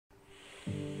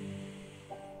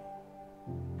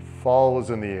Fall is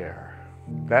in the air.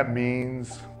 That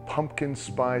means pumpkin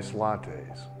spice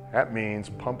lattes. That means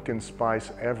pumpkin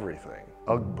spice everything.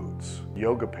 Ugg boots,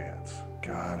 yoga pants.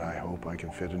 God, I hope I can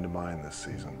fit into mine this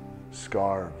season.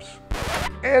 Scarves,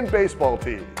 and baseball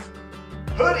tees.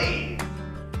 Hoodies!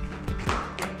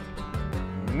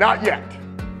 Not yet,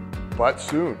 but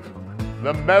soon.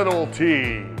 The metal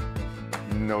tee.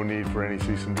 No need for any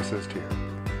cease and desist here.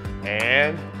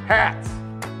 And hats.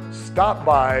 Stop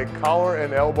by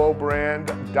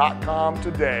COLLARxELBOWbrand.com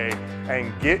today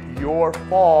and get your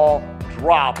fall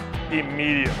drop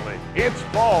immediately. It's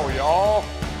fall, y'all.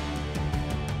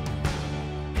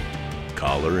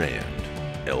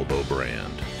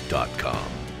 COLLARxELBOWbrand.com.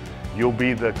 You'll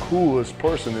be the coolest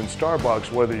person in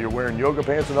Starbucks whether you're wearing yoga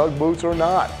pants and Ugg boots or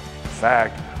not. In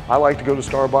fact, I like to go to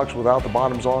Starbucks without the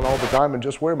bottoms on all the time and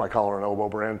just wear my collar and elbow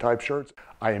brand type shirts.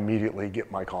 I immediately get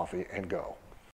my coffee and go.